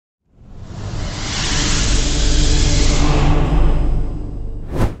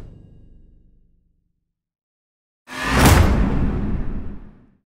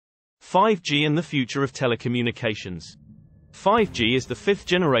5G and the future of telecommunications. 5G is the fifth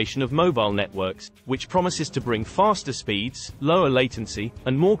generation of mobile networks, which promises to bring faster speeds, lower latency,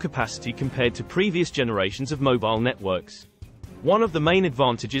 and more capacity compared to previous generations of mobile networks. One of the main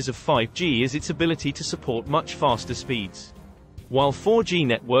advantages of 5G is its ability to support much faster speeds. While 4G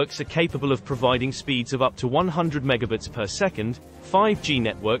networks are capable of providing speeds of up to 100 megabits per second, 5G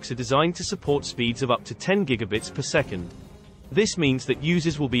networks are designed to support speeds of up to 10 gigabits per second. This means that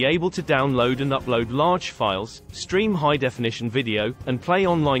users will be able to download and upload large files, stream high-definition video, and play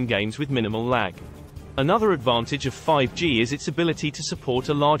online games with minimal lag. Another advantage of 5G is its ability to support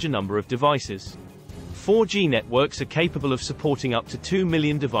a larger number of devices. 4G networks are capable of supporting up to 2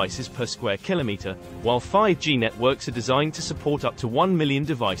 million devices per square kilometer, while 5G networks are designed to support up to 1 million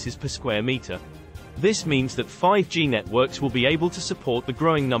devices per square meter. This means that 5G networks will be able to support the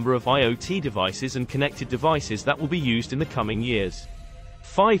growing number of IoT devices and connected devices that will be used in the coming years.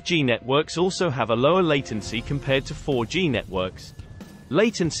 5G networks also have a lower latency compared to 4G networks.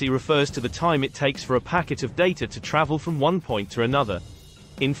 Latency refers to the time it takes for a packet of data to travel from one point to another.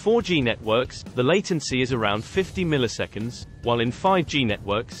 In 4G networks, the latency is around 50 milliseconds, while in 5G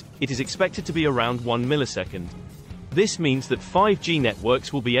networks, it is expected to be around 1 millisecond. This means that 5G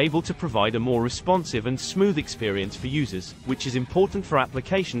networks will be able to provide a more responsive and smooth experience for users, which is important for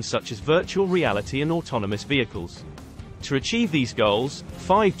applications such as virtual reality and autonomous vehicles. To achieve these goals,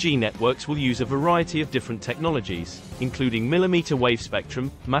 5G networks will use a variety of different technologies, including millimeter wave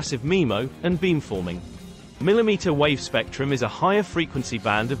spectrum, massive MIMO, and beamforming. Millimeter wave spectrum is a higher frequency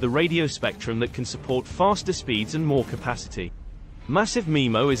band of the radio spectrum that can support faster speeds and more capacity. Massive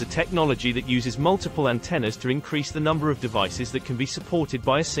MIMO is a technology that uses multiple antennas to increase the number of devices that can be supported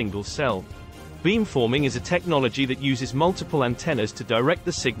by a single cell. Beamforming is a technology that uses multiple antennas to direct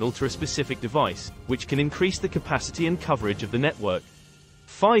the signal to a specific device, which can increase the capacity and coverage of the network.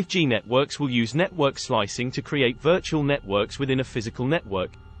 5G networks will use network slicing to create virtual networks within a physical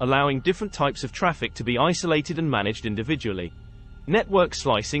network, allowing different types of traffic to be isolated and managed individually. Network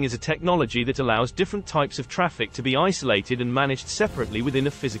slicing is a technology that allows different types of traffic to be isolated and managed separately within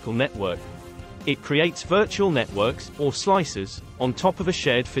a physical network. It creates virtual networks, or slices, on top of a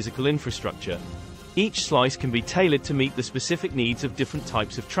shared physical infrastructure. Each slice can be tailored to meet the specific needs of different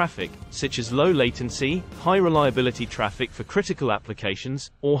types of traffic, such as low latency, high reliability traffic for critical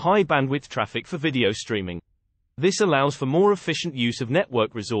applications, or high bandwidth traffic for video streaming. This allows for more efficient use of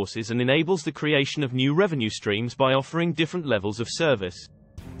network resources and enables the creation of new revenue streams by offering different levels of service.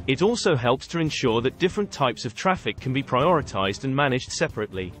 It also helps to ensure that different types of traffic can be prioritized and managed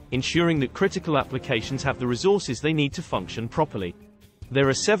separately, ensuring that critical applications have the resources they need to function properly. There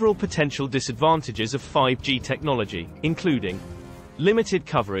are several potential disadvantages of 5G technology, including limited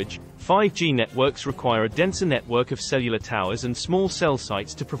coverage. 5G networks require a denser network of cellular towers and small cell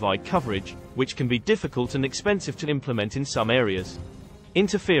sites to provide coverage, which can be difficult and expensive to implement in some areas.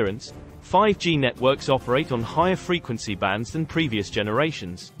 Interference. 5G networks operate on higher frequency bands than previous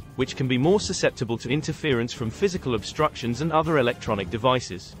generations, which can be more susceptible to interference from physical obstructions and other electronic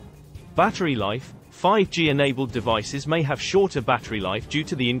devices. Battery life. 5G-enabled devices may have shorter battery life due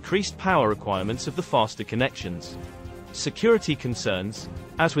to the increased power requirements of the faster connections. Security concerns.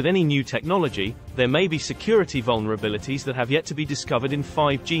 As with any new technology, there may be security vulnerabilities that have yet to be discovered in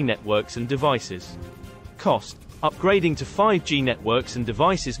 5G networks and devices. Cost. Upgrading to 5G networks and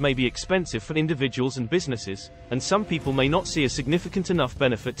devices may be expensive for individuals and businesses, and some people may not see a significant enough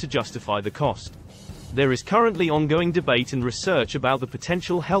benefit to justify the cost. There is currently ongoing debate and research about the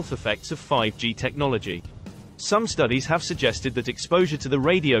potential health effects of 5G technology. Some studies have suggested that exposure to the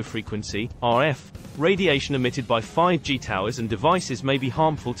radio frequency, RF, radiation emitted by 5G towers and devices may be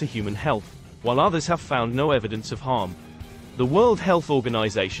harmful to human health, while others have found no evidence of harm. The World Health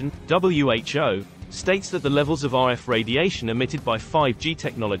Organization, WHO, states that the levels of RF radiation emitted by 5G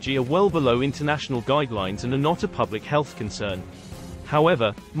technology are well below international guidelines and are not a public health concern.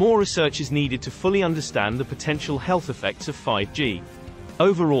 However, more research is needed to fully understand the potential health effects of 5G.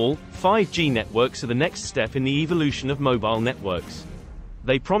 Overall, 5G networks are the next step in the evolution of mobile networks.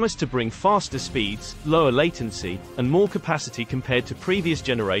 They promise to bring faster speeds, lower latency, and more capacity compared to previous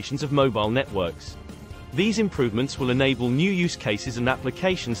generations of mobile networks. These improvements will enable new use cases and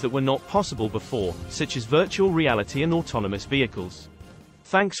applications that were not possible before, such as virtual reality and autonomous vehicles.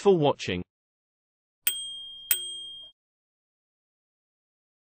 Thanks for watching.